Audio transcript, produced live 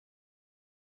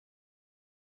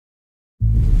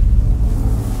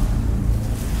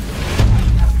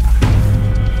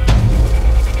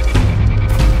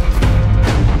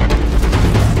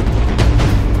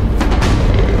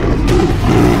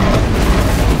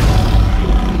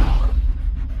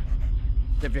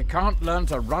you can't learn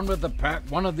to run with the pack,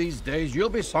 one of these days you'll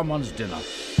be someone's dinner.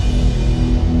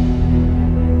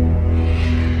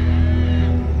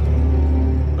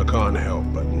 I can't help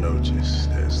but notice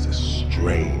there's this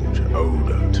strange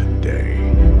odor today.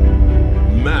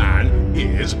 Man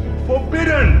is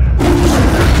forbidden!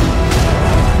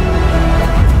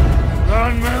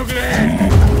 Run,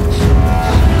 Mowgli!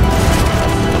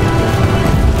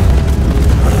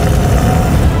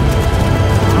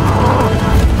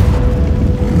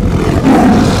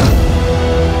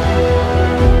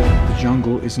 The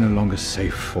jungle is no longer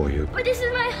safe for you. But this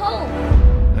is my home.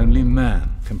 Only man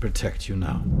can protect you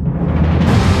now.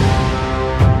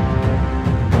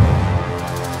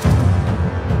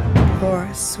 Poor,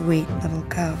 sweet little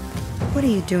cub. What are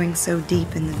you doing so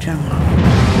deep in the jungle?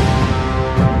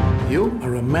 You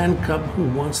are a man cub who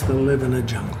wants to live in a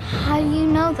jungle. How do you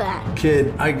know that?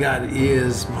 Kid, I got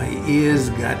ears. My ears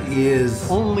got ears.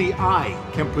 Only I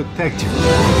can protect you.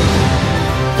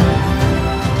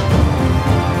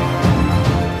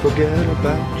 Forget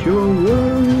about your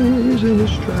worries in a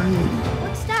stride.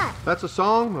 What's that? That's a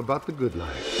song about the good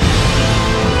life.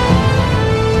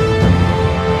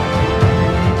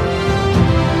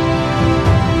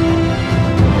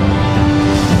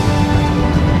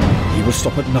 He will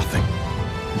stop at nothing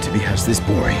until he has this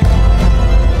boy.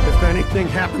 If anything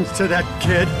happens to that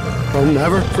kid, I'll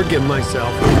never forgive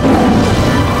myself.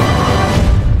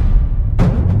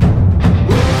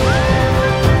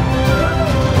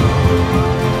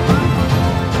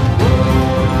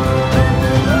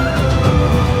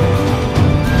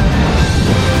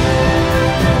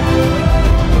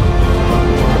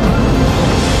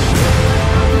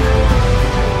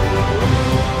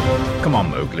 Come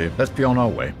on, Mowgli, let's be on our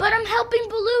way. But I'm helping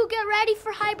Baloo get ready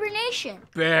for hibernation.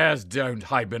 Bears don't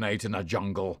hibernate in a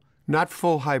jungle. Not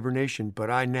full hibernation, but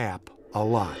I nap a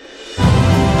lot.